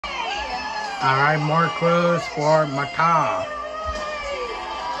All right, more clues for Macaw.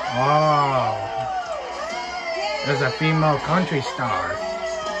 Oh, there's a female country star. Good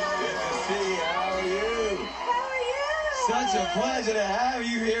to see you. How are you? How are you? Such a pleasure to have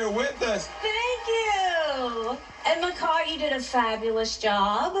you here with us. Thank you. And Macaw, you did a fabulous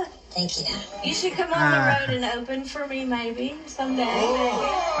job. Thank you. You should come on the road and open for me maybe someday.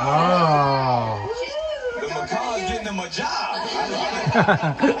 Oh. The Macaw's getting him a job. I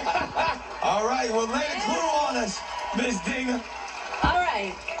love it. All right, well, lay a clue on us, Miss Dina. All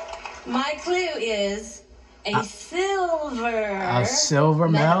right. My clue is a silver. A silver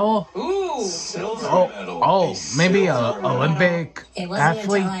medal? Ooh. Silver medal. Oh, maybe a silver medal. Olympic It wasn't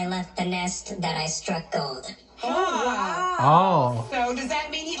athlete? until I left the nest that I struck gold. Oh, wow. Oh. So does that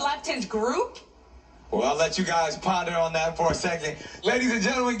mean he left his group? Well, I'll let you guys ponder on that for a second. Ladies and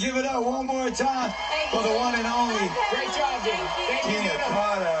gentlemen, give it up one more time for the one and only Great job, Jim. Thank you. Tina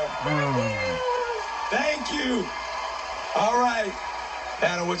Carter. Mm. Thank you. All right.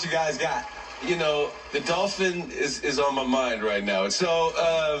 Hannah, what you guys got? You know, the dolphin is on my mind right now. So,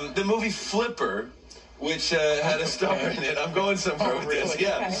 the movie Flipper, which had a star in it. I'm going somewhere with this,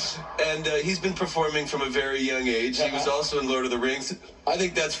 yeah. And he's been performing from a very young age. He was also in Lord of the Rings. I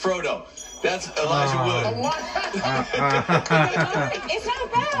think that's Frodo. That's Elijah Wood. It's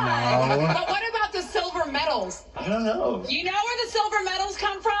not bad. No. But what about the silver medals? I don't know. You know where the silver medals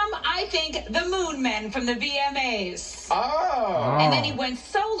come from? I think the Moon Men from the VMAs. Oh. And then he went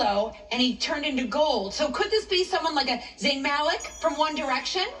solo and he turned into gold. So could this be someone like a Zayn Malik from One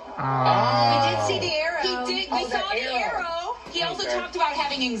Direction? We did see the arrow. He did. We saw the arrow. He also talked about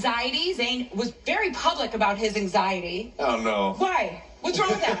having anxiety. Zayn was very public about his anxiety. Oh, no. Why? What's wrong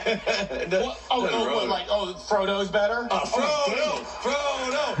with that? Frodo's better?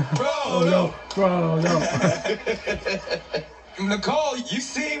 Frodo. Nicole, you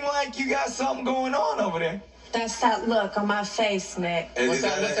seem like you got something going on over there. That's that look on my face, Nick. Is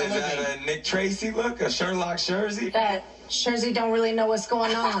that a Nick Tracy look? A Sherlock Jersey? That Jersey don't really know what's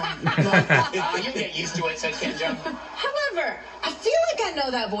going on. You get used to it, said Kenjo. However, I feel like I know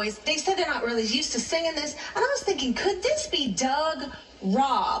that voice. They said they're not really used to singing this. And I was thinking, could this be Doug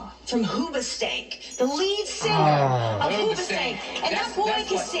Robb from Hoobastank, the lead singer of Hoobastank? And that boy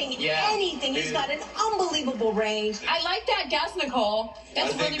can sing anything. He's got an unbelievable range. I like that guess, Nicole.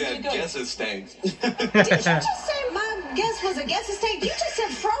 That's really, really good. Guess it stinks. Did you just say my guess was a guess mistake? You just said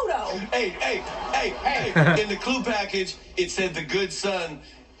Frodo. Hey. In the clue package, it said the good son.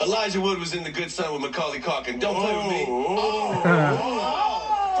 Elijah Wood was in The Good Son with Macaulay Culkin. Don't play with me. Frodo.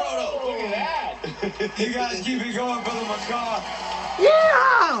 Look at that. You guys keep it going for the Macaw.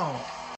 Yeah!